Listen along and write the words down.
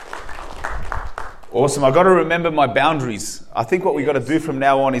Awesome. I've got to remember my boundaries. I think what we've got to do from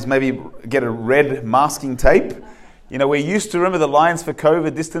now on is maybe get a red masking tape. You know, we're used to, remember the lines for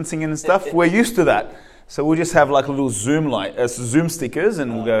COVID distancing and stuff? We're used to that. So we'll just have like a little Zoom stickers,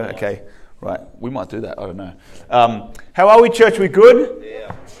 and we'll go, okay, right, we might do that, I don't know. How are we, church? We good?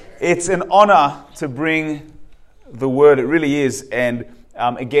 Yeah. It's an honor to bring the word, it really is. And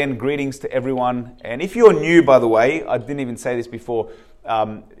again, greetings to everyone. And if you're new, by the way, I didn't even say this before,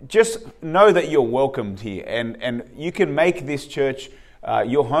 just know that you're welcomed here. And you can make this church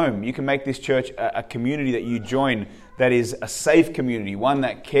your home. You can make this church a community that you join that is a safe community, one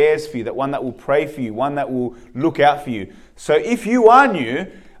that cares for you, one that will pray for you, one that will look out for you. So if you are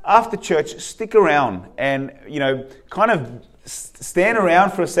new, after church, stick around and, you know, kind of stand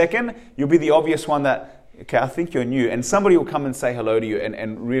around for a second. You'll be the obvious one that, okay, I think you're new. And somebody will come and say hello to you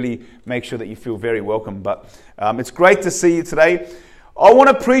and really make sure that you feel very welcome. But it's great to see you today. I want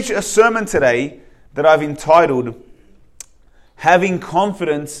to preach a sermon today that I've entitled, Having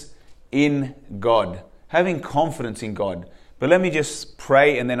Confidence in God. Having confidence in God. But let me just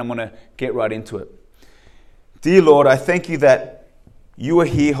pray and then I'm going to get right into it. Dear Lord, I thank you that you are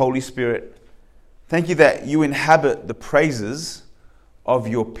here, Holy Spirit. Thank you that you inhabit the praises of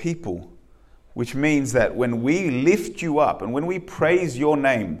your people, which means that when we lift you up and when we praise your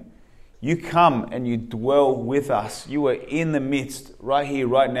name, you come and you dwell with us. You are in the midst right here,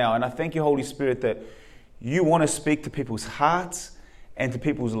 right now. And I thank you, Holy Spirit, that you want to speak to people's hearts and to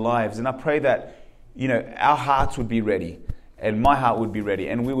people's lives. And I pray that, you know, our hearts would be ready and my heart would be ready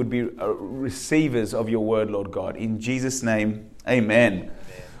and we would be receivers of your word, Lord God. In Jesus' name, amen. Amen.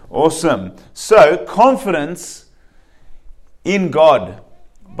 Awesome. So, confidence in God.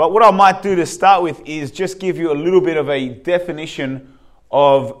 But what I might do to start with is just give you a little bit of a definition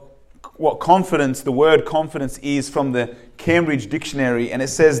of what confidence, the word confidence is from the Cambridge Dictionary. And it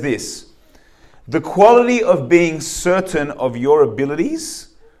says this: the quality of being certain of your abilities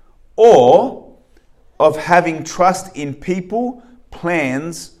or of having trust in people,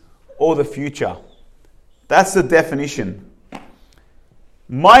 plans, or the future. That's the definition.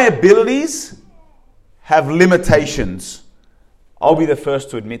 My abilities have limitations. I'll be the first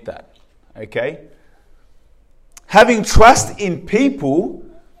to admit that. Okay? Having trust in people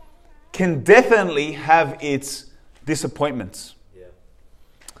can definitely have its disappointments. Yeah.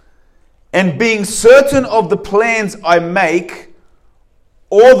 And being certain of the plans I make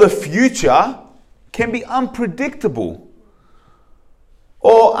or the future can be unpredictable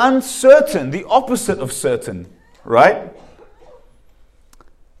or uncertain, the opposite of certain, right?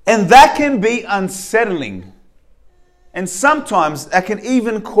 And that can be unsettling. And sometimes that can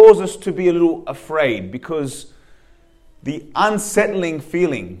even cause us to be a little afraid because the unsettling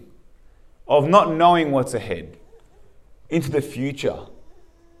feeling of not knowing what's ahead into the future,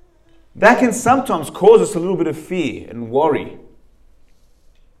 that can sometimes cause us a little bit of fear and worry.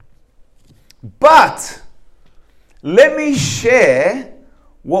 But let me share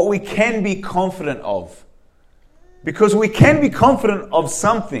what we can be confident of. Because we can be confident of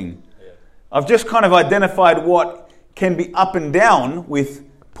something. I've just kind of identified what can be up and down with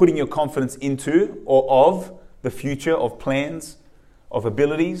putting your confidence into or of the future, of plans, of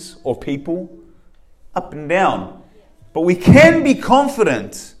abilities, or people. Up and down. But we can be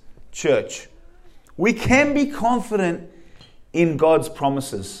confident, church. We can be confident in God's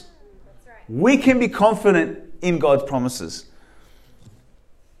promises. We can be confident in God's promises,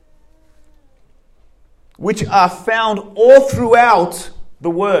 which are found all throughout the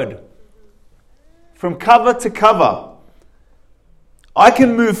Word, from cover to cover. I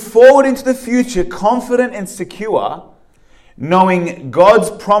can move forward into the future confident and secure, knowing God's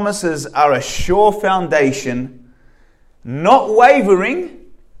promises are a sure foundation, not wavering,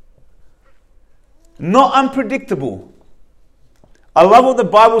 not unpredictable. I love what the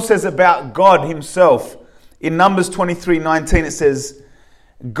Bible says about God himself. In Numbers 23:19 it says,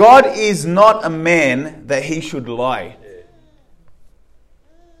 God is not a man that he should lie.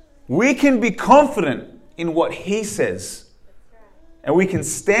 We can be confident in what he says. And we can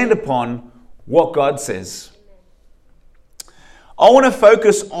stand upon what God says. I want to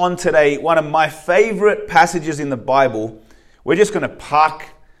focus on today one of my favorite passages in the Bible. We're just going to park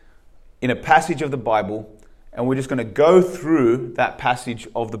in a passage of the Bible and we're just going to go through that passage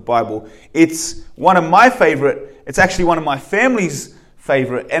of the Bible. It's one of my favorite. It's actually one of my family's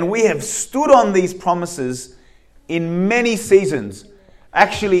favorite. And we have stood on these promises in many seasons.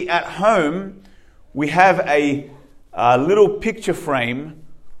 Actually, at home, we have a little picture frame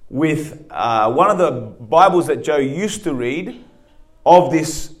with one of the Bibles that Joe used to read of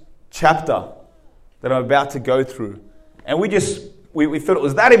this chapter that I'm about to go through. And we just we thought it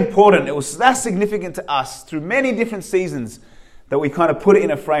was that important, it was that significant to us through many different seasons that we kind of put it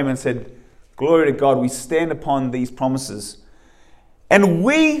in a frame and said, glory to God, we stand upon these promises. And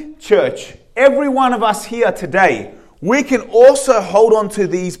we, church, every one of us here today, we can also hold on to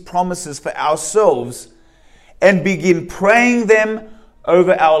these promises for ourselves and begin praying them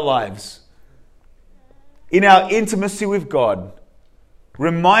over our lives. In our intimacy with God,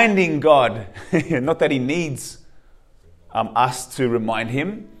 reminding God, not that He needs us to remind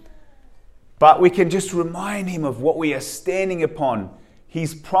Him, but we can just remind Him of what we are standing upon,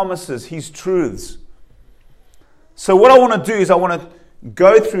 His promises, His truths. So what I want to do is I want to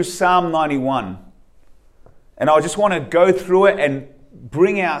go through Psalm 91. And I just want to go through it and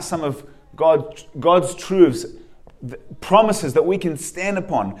bring out some of God's truths, promises that we can stand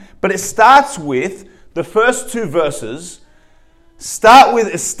upon. But it starts with, the first two verses, start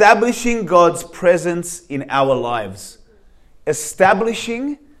with establishing God's presence in our lives.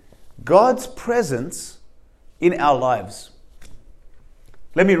 Establishing God's presence in our lives.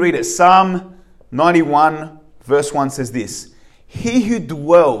 Let me read it. Psalm 91 verse 1 says this: He who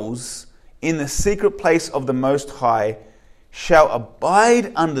dwells in the secret place of the Most High shall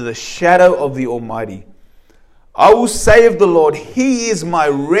abide under the shadow of the Almighty. I will say of the Lord, He is my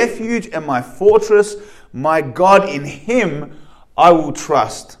refuge and my fortress, my God, in Him I will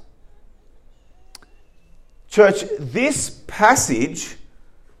trust. Church, this passage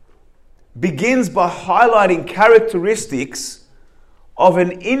begins by highlighting characteristics of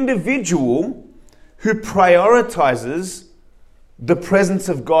an individual who prioritizes the presence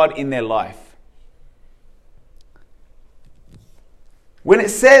of God in their life. When it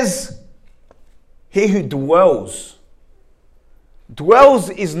says, he who dwells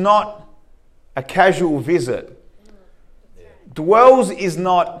is not a casual visit. Dwells is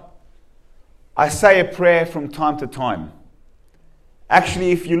not, I say a prayer from time to time.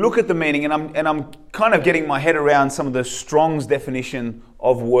 Actually, if you look at the meaning, and I'm kind of getting my head around some of the Strong's definition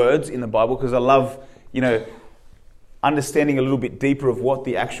of words in the Bible, because I love, understanding a little bit deeper of what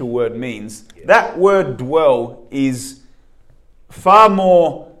the actual word means. That word dwell is far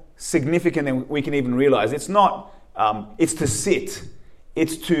more significant than we can even realize. It's not, it's to sit.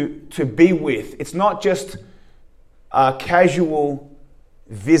 It's to be with. It's not just a casual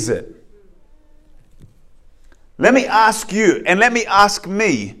visit. Let me ask you, and let me ask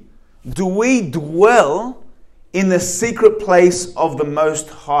me, do we dwell in the secret place of the Most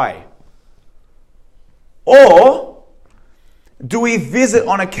High? Or do we visit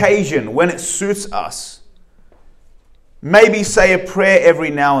on occasion when it suits us? Maybe say a prayer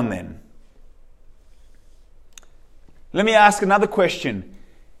every now and then. Let me ask another question.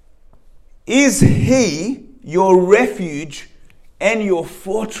 Is He your refuge and your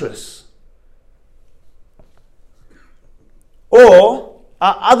fortress? Or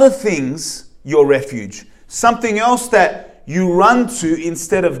are other things your refuge? Something else that you run to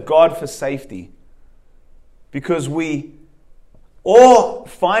instead of God for safety? Because we all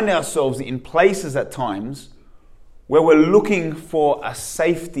find ourselves in places at times where we're looking for a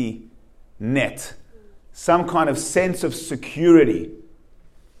safety net, some kind of sense of security.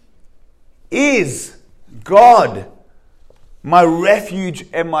 Is God my refuge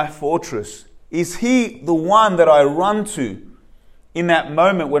and my fortress? Is He the one that I run to in that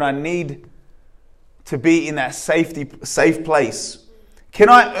moment when I need to be in that safe place? Can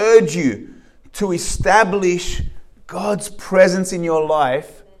I urge you to establish God's presence in your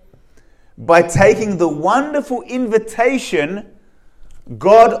life by taking the wonderful invitation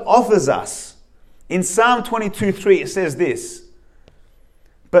God offers us? In Psalm 22:3 it says this: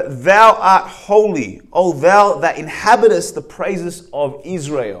 But thou art holy, O thou that inhabitest the praises of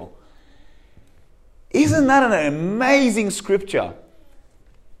Israel. Isn't that an amazing scripture?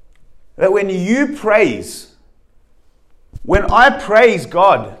 That when you praise, when I praise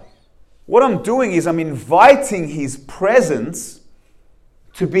God, what I'm doing is I'm inviting His presence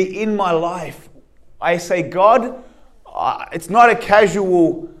to be in my life. I say, God, it's not a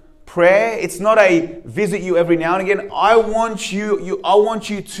casual prayer. It's not a visit you every now and again. I want your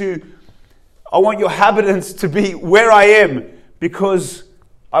habitants to be where I am, because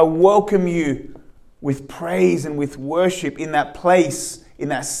I welcome you with praise and with worship in that place, in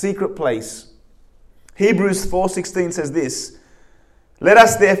that secret place. Hebrews 4:16 says this: Let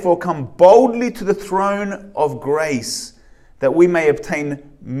us therefore come boldly to the throne of grace, that we may obtain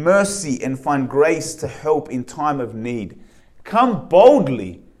mercy and find grace to help in time of need. Come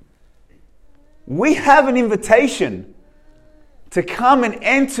boldly. We have an invitation to come and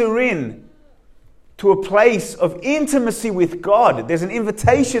enter in to a place of intimacy with God. There's an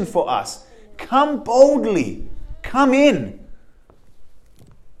invitation for us. Come boldly. Come in.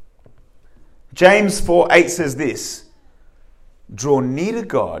 James 4:8 says this, draw near to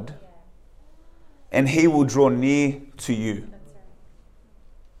God and he will draw near to you.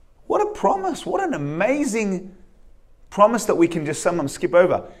 What a promise. What an amazing promise that we can just sometimes skip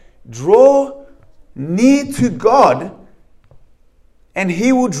over. Draw near to God and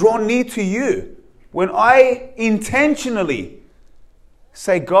he will draw near to you. When I intentionally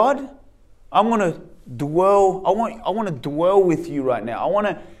say, God, I'm going to dwell, I want to dwell with you right now.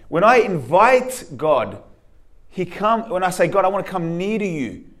 When I invite God, when I say, God, I want to come near to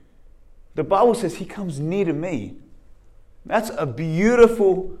you, the Bible says he comes near to me. That's a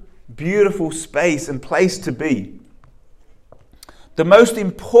beautiful, beautiful space and place to be. The most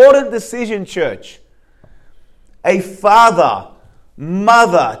important decision, church, a father,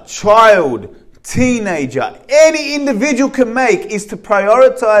 mother, child, teenager, any individual can make is to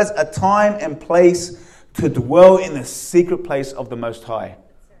prioritize a time and place to dwell in the secret place of the Most High.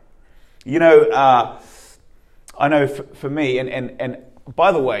 You know, I know for me, and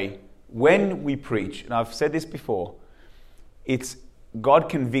by the way, when we preach, and I've said this before, it's God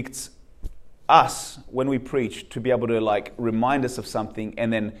convicts us when we preach to be able to like remind us of something,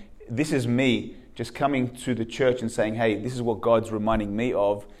 and then this is me just coming to the church and saying, hey, this is what God's reminding me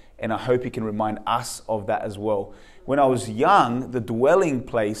of, and I hope he can remind us of that as well. When I was young, the dwelling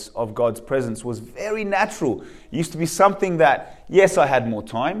place of God's presence was very natural. It used to be something that, yes, I had more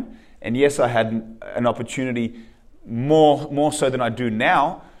time, and yes, I had an opportunity more so than I do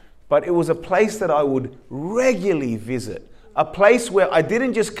now, but it was a place that I would regularly visit. A place where I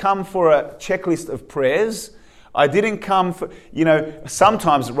didn't just come for a checklist of prayers. I didn't come for,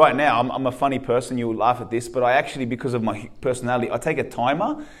 sometimes right now, I'm a funny person, you'll laugh at this, but I actually, because of my personality, I take a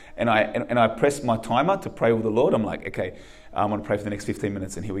timer and I press my timer to pray with the Lord. I'm like, okay, I'm going to pray for the next 15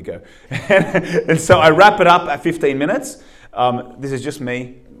 minutes and here we go. And so I wrap it up at 15 minutes. This is just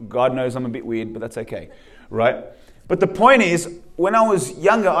me. God knows I'm a bit weird, but that's okay, right? But the point is, when I was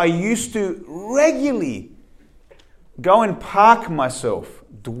younger, I used to regularly go and park myself,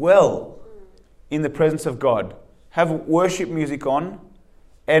 dwell in the presence of God, have worship music on,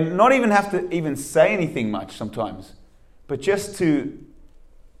 and not even have to even say anything much sometimes, but just to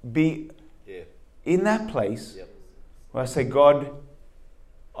be in that place where I say, God,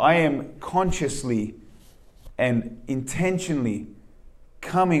 I am consciously and intentionally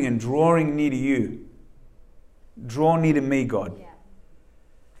coming and drawing near to you. Draw near to me, God.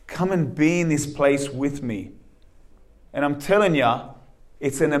 Come and be in this place with me. And I'm telling you,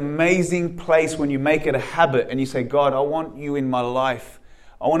 it's an amazing place when you make it a habit and you say, God, I want you in my life.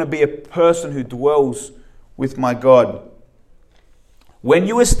 I want to be a person who dwells with my God. When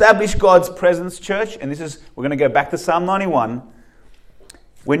you establish God's presence, church, and we're going to go back to Psalm 91.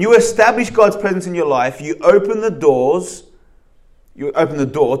 When you establish God's presence in your life, you open the door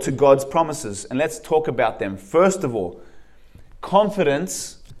to God's promises. And let's talk about them. First of all,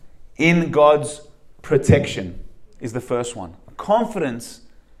 confidence in God's protection is the first one. Confidence.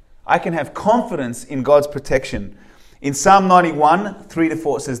 I can have confidence in God's protection. In Psalm 91,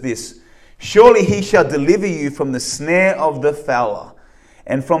 3-4 it says this, surely he shall deliver you from the snare of the fowler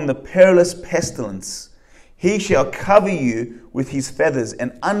and from the perilous pestilence. He shall cover you with his feathers,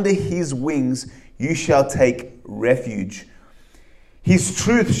 and under his wings you shall take refuge. His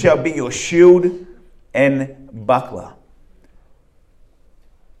truth shall be your shield and buckler.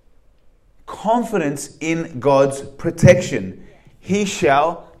 Confidence in God's protection. He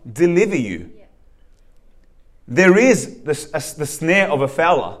shall deliver you. There is the snare of a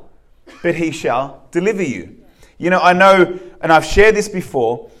fowler, but he shall deliver you. I know, and I've shared this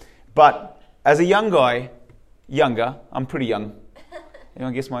before, but as a young guy, I'm pretty young.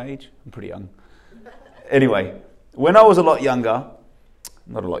 Anyone guess my age? I'm pretty young. Anyway, when I was a lot younger,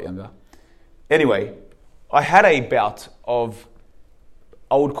 not a lot younger, anyway, I had a bout of,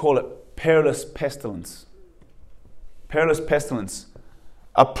 I would call it perilous pestilence. Perilous pestilence.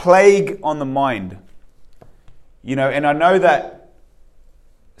 A plague on the mind. And I know that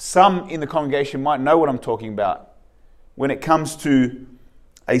some in the congregation might know what I'm talking about when it comes to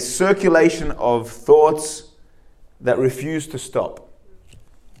a circulation of thoughts that refuse to stop.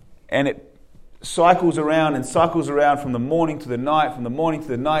 And it cycles around from the morning to the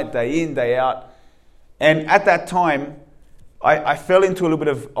night, day in, day out. And at that time, I fell into a little bit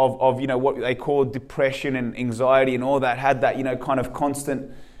of what they call depression and anxiety and all that, had that, kind of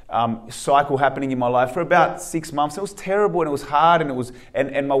constant cycle happening in my life for about 6 months. It was terrible and it was hard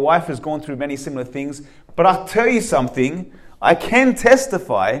and my wife has gone through many similar things. But I'll tell you something, I can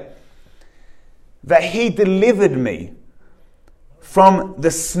testify that he delivered me from the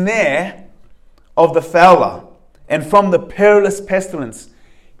snare of the fowler and from the perilous pestilence.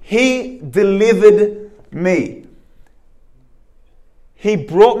 He delivered me. He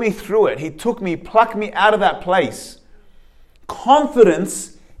brought me through it. He took me, plucked me out of that place.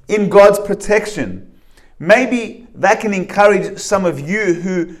 Confidence in God's protection. Maybe that can encourage some of you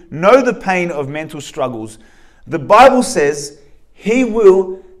who know the pain of mental struggles. The Bible says He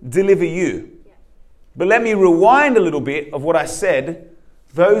will deliver you. But let me rewind a little bit of what I said.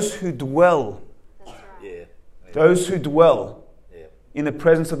 Those who dwell. Those who dwell in the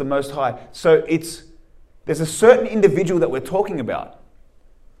presence of the Most High. So there's a certain individual that we're talking about.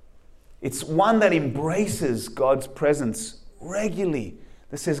 It's one that embraces God's presence regularly.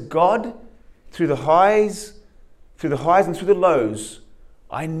 That says, God, through the highs and through the lows,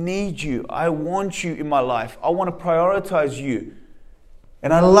 I need you. I want you in my life. I want to prioritize you.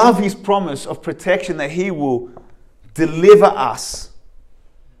 And I love His promise of protection that He will deliver us.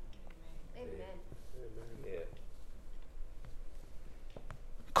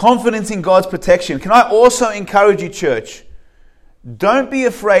 Confidence in God's protection. Can I also encourage you, church? Don't be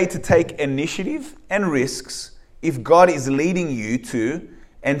afraid to take initiative and risks if God is leading you to,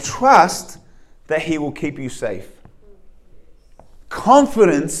 and trust that He will keep you safe.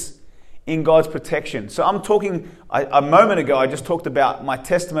 Confidence in God's protection. So I'm talking, a moment ago, I just talked about my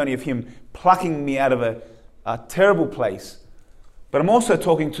testimony of Him plucking me out of a terrible place. But I'm also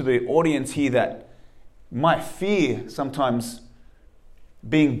talking to the audience here that might fear sometimes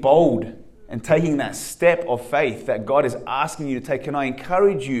being bold and taking that step of faith that God is asking you to take. Can I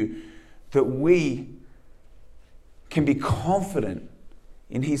encourage you that we can be confident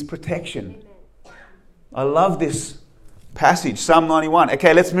in His protection? I love this passage, Psalm 91.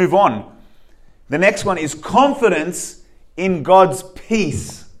 Okay, let's move on. The next one is confidence in God's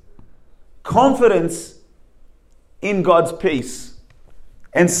peace. Confidence in God's peace.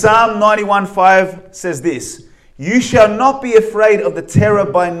 And Psalm 91:5 says this: You shall not be afraid of the terror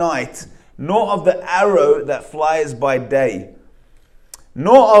by night, nor of the arrow that flies by day,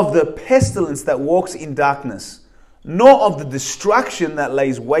 nor of the pestilence that walks in darkness, nor of the destruction that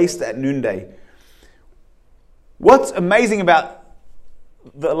lays waste at noonday. What's amazing about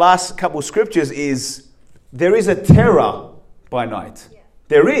the last couple of scriptures is there is a terror by night. Yeah.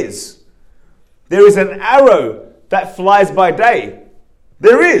 There is. There is an arrow that flies by day.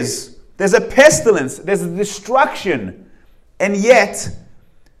 There is. There's a pestilence. There's a destruction. And yet,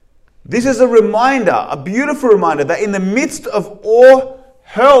 this is a reminder, a beautiful reminder, that in the midst of all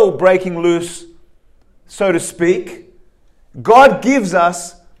hell breaking loose, so to speak, God gives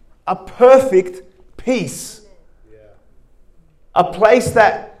us a perfect peace. A place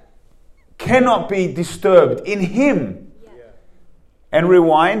that cannot be disturbed in Him. And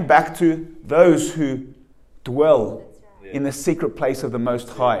rewind back to those who dwell in the secret place of the Most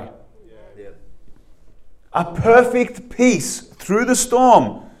High. A perfect peace through the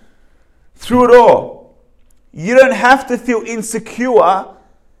storm, through it all. You don't have to feel insecure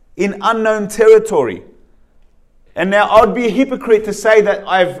in unknown territory. And now I would be a hypocrite to say that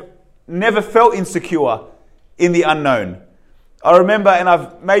I've never felt insecure in the unknown. I remember, and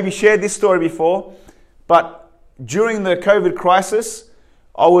I've maybe shared this story before, but during the COVID crisis,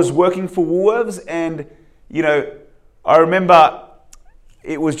 I was working for Woolworths, and, I remember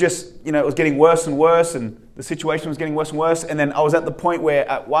it was just, it was getting worse and worse, and the situation was getting worse and worse. And then I was at the point where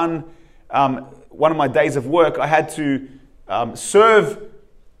at one of my days of work, I had to serve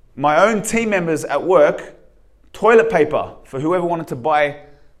my own team members at work toilet paper for whoever wanted to buy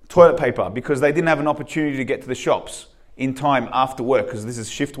toilet paper, because they didn't have an opportunity to get to the shops in time after work, because this is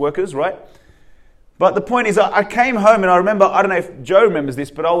shift workers, right? But the point is, I came home, and I remember, I don't know if Joe remembers this,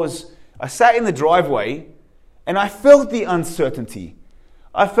 but I sat in the driveway and I felt the uncertainty.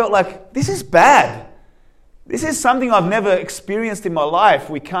 I felt like, this is bad. This is something I've never experienced in my life.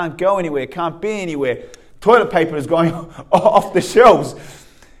 We can't go anywhere, can't be anywhere. Toilet paper is going off the shelves.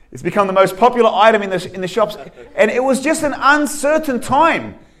 It's become the most popular item in the shops. And it was just an uncertain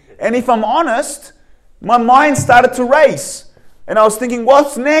time. And if I'm honest, my mind started to race. And I was thinking,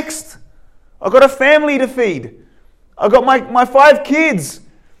 what's next? I've got a family to feed. I've got my 5 kids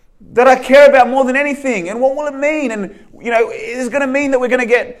that I care about more than anything. And what will it mean? And, it's going to mean that we're going to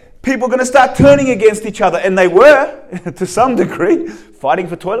get people going to start turning against each other. And they were, to some degree, fighting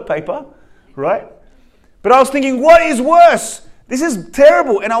for toilet paper, right? But I was thinking, what is worse? This is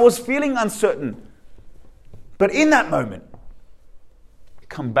terrible. And I was feeling uncertain. But in that moment,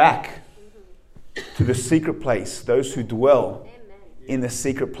 come back to the secret place, those who dwell in the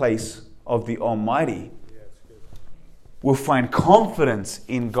secret place of the Almighty will find confidence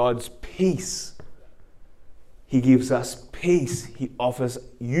in God's peace. He gives us peace. He offers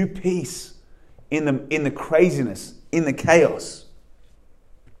you peace in the craziness, in the chaos.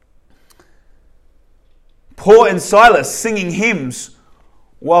 Paul and Silas singing hymns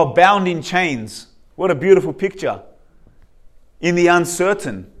while bound in chains. What a beautiful picture. In the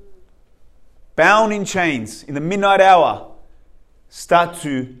uncertain, bound in chains, in the midnight hour, start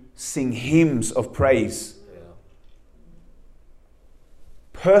to sing hymns of praise.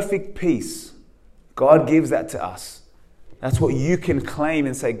 Perfect peace. God gives that to us. That's what you can claim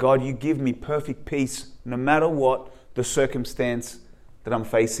and say, God, you give me perfect peace no matter what the circumstance that I'm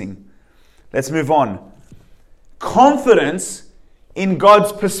facing. Let's move on. Confidence in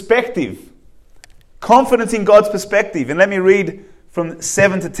God's perspective. Confidence in God's perspective. And let me read from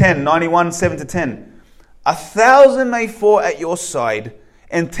 7 to 10, 91, 7 to 10. 1,000 may fall at your side,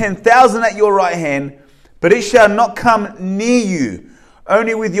 and 10,000 at your right hand, but it shall not come near you.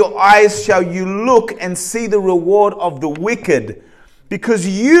 Only with your eyes shall you look and see the reward of the wicked. Because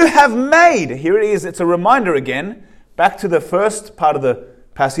you have made, here it is, it's a reminder again, back to the first part of the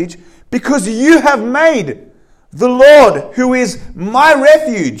passage. Because you have made the Lord, who is my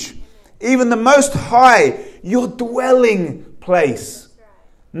refuge, even the Most High, your dwelling place.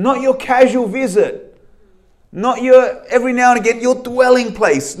 Not your casual visit. Not your every now and again, your dwelling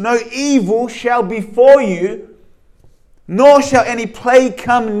place. No evil shall befall you, nor shall any plague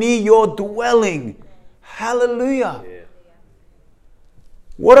come near your dwelling. Hallelujah. Yeah.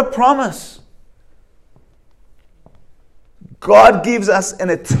 What a promise. God gives us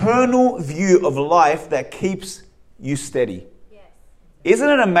an eternal view of life that keeps you steady. Yes. Isn't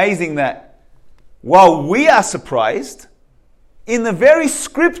it amazing that while we are surprised, in the very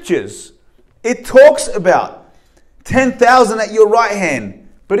scriptures, it talks about 10,000 at your right hand.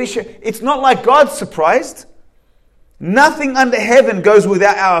 But it's not like God's surprised. Nothing under heaven goes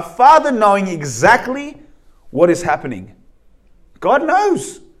without our Father knowing exactly what is happening. God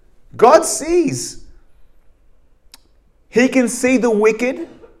knows. God sees. He can see the wicked,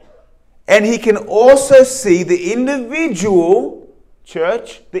 and He can also see the individual,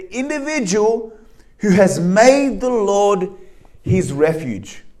 church, the individual who has made the Lord His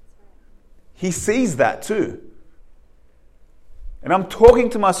refuge. He sees that too. And I'm talking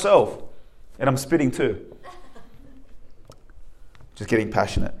to myself, and I'm spitting too. Just getting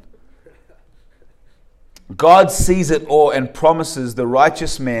passionate. God sees it all and promises the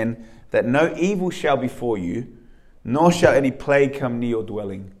righteous man that no evil shall befall you, nor shall any plague come near your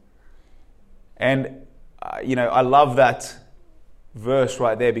dwelling. And, I love that verse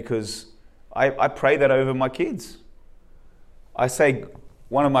right there because I pray that over my kids. I say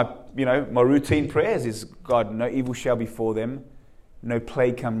one of my routine prayers is, God, no evil shall befall them, no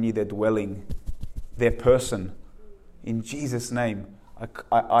plague come near their dwelling, their person. In Jesus' name, my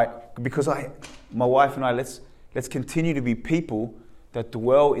wife and I, let's continue to be people that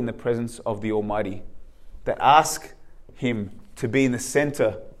dwell in the presence of the Almighty, that ask Him to be in the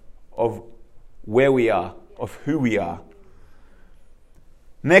center of where we are, of who we are.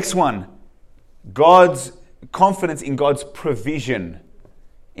 Next one, God's confidence in God's provision.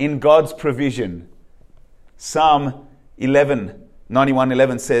 In God's provision. Psalm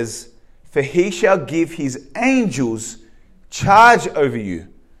 91:11 says, for He shall give His angels charge over you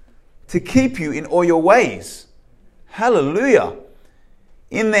to keep you in all your ways. Hallelujah.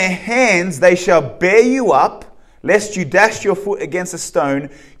 In their hands they shall bear you up, lest you dash your foot against a stone.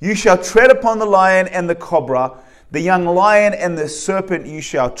 You shall tread upon the lion and the cobra, the young lion and the serpent you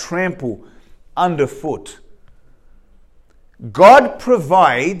shall trample underfoot. God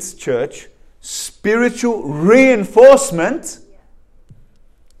provides, church, spiritual reinforcement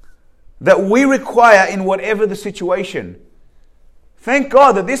that we require in whatever the situation. Thank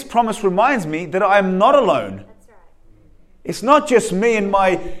God that this promise reminds me that I am not alone. That's right. It's not just me and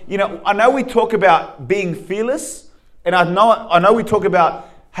my, I know we talk about being fearless, and I know we talk about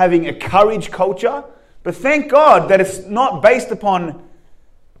having a courage culture, but thank God that it's not based upon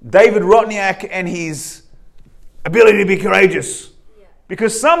David Wrotniak and his ability to be courageous. Yeah.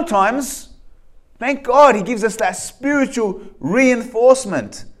 Because sometimes, thank God, He gives us that spiritual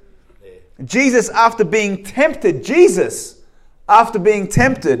reinforcement. Jesus, after being tempted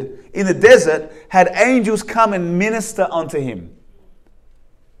in the desert, had angels come and minister unto Him.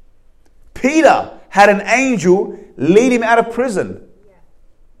 Peter had an angel lead him out of prison.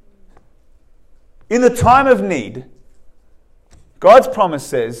 In the time of need, God's promise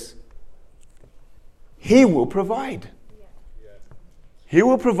says He will provide. He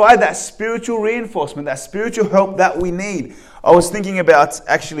will provide that spiritual reinforcement, that spiritual help that we need. I was thinking about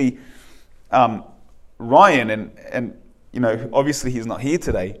actually Ryan, and obviously he's not here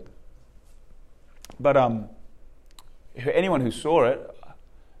today. But anyone who saw it,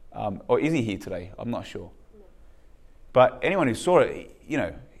 or is he here today? I'm not sure. But anyone who saw it,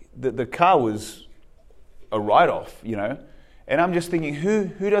 the car was a write-off, you know. And I'm just thinking,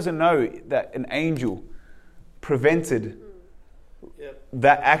 who doesn't know that an angel prevented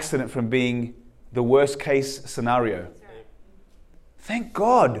that accident from being the worst case scenario? Thank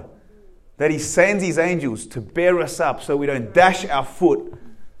God that He sends His angels to bear us up so we don't dash our foot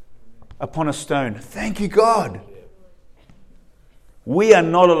upon a stone. Thank you, God. We are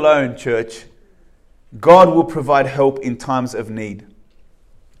not alone, church. God will provide help in times of need.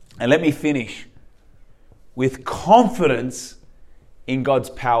 And let me finish with confidence in God's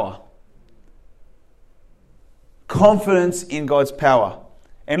power. Confidence in God's power.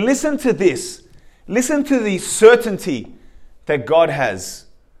 And listen to this. Listen to the certainty that God has.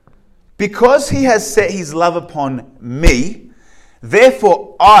 Because He has set His love upon me,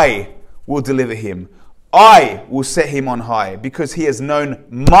 therefore I will deliver him. I will set him on high, because he has known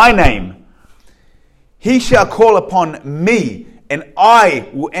my name. He shall call upon me, and I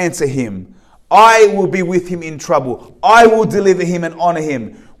will answer him. I will be with him in trouble. I will deliver him and honor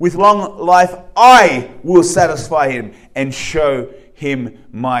him. With long life, I will satisfy him and show him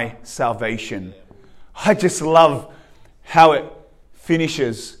my salvation. I just love how it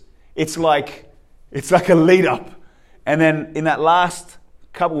finishes. It's like a lead up. And then in that last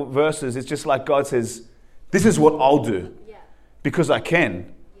couple of verses, it's just like God says, this is what I'll do. Because I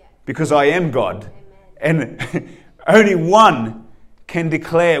can. Because I am God. And only one can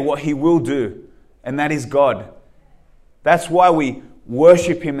declare what he will do. And that is God. That's why we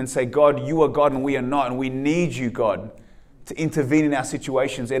worship him and say, God, you are God and we are not. And we need you, God, to intervene in our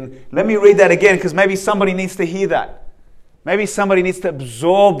situations. And let me read that again, because maybe somebody needs to hear that. Maybe somebody needs to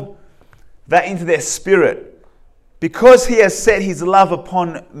absorb that into their spirit. Because he has set his love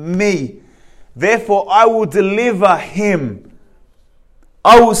upon me, therefore I will deliver him.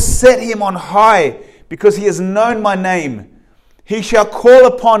 I will set him on high, because he has known my name. He shall call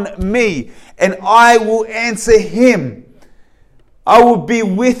upon me, and I will answer him. I will be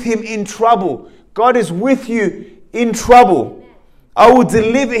with him in trouble. God is with you in trouble. I will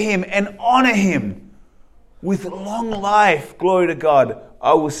deliver him and honor him. With long life, glory to God,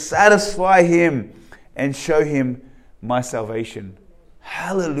 I will satisfy him and show him my salvation.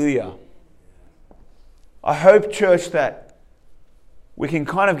 Hallelujah. I hope, church, that we can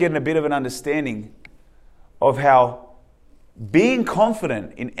kind of get in a bit of an understanding of how being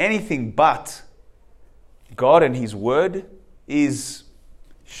confident in anything but God and his word is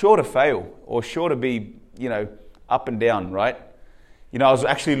sure to fail, or sure to be, up and down, right? I was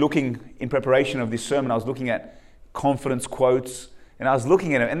actually looking, in preparation of this sermon, I was looking at confidence quotes, and I was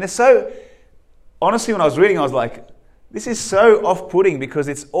looking at them, and they're so, honestly, when I was reading, I was like, this is so off-putting, because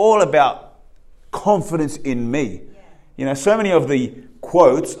it's all about confidence in me. So many of the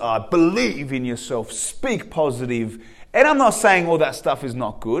quotes are, believe in yourself, speak positive. And I'm not saying all that stuff is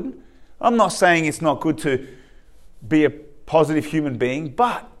not good. I'm not saying it's not good to be a positive human being,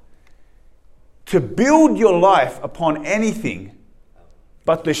 but to build your life upon anything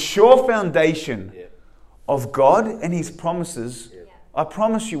but the sure foundation of God and his promises, I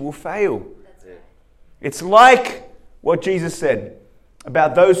promise you, will fail. It's like what Jesus said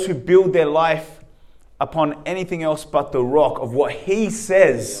about those who build their life upon anything else but the rock of what he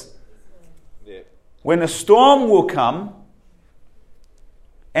says. When a storm will come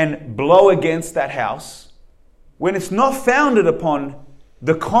and blow against that house, when it's not founded upon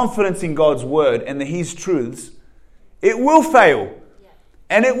the confidence in God's word and his truths, it will fail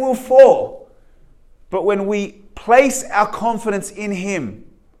and it will fall. But when we place our confidence in him,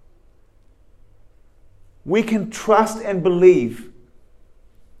 we can trust and believe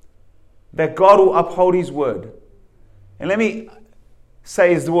that God will uphold his word. And let me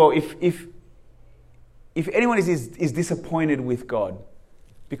say as well, if anyone is disappointed with God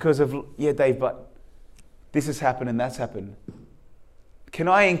because of, Dave, but this has happened and that's happened, can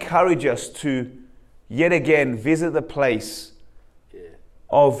I encourage us to yet again visit the place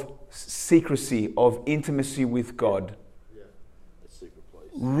of secrecy, of intimacy with God. A secret place.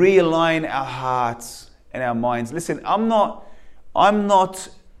 Realign our hearts and our minds. Listen, I'm not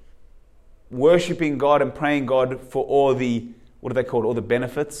worshiping God and praying God for all the, what do they call it, all the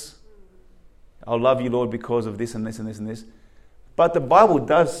benefits. I'll love you, Lord, because of this and this and this and this. But the Bible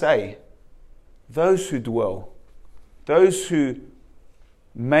does say, those who dwell, those who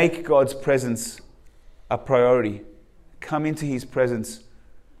make God's presence a priority, come into his presence,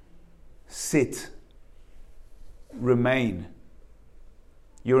 sit, remain.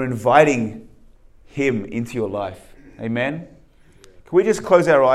 You're inviting him into your life. Amen? Can we just close our eyes?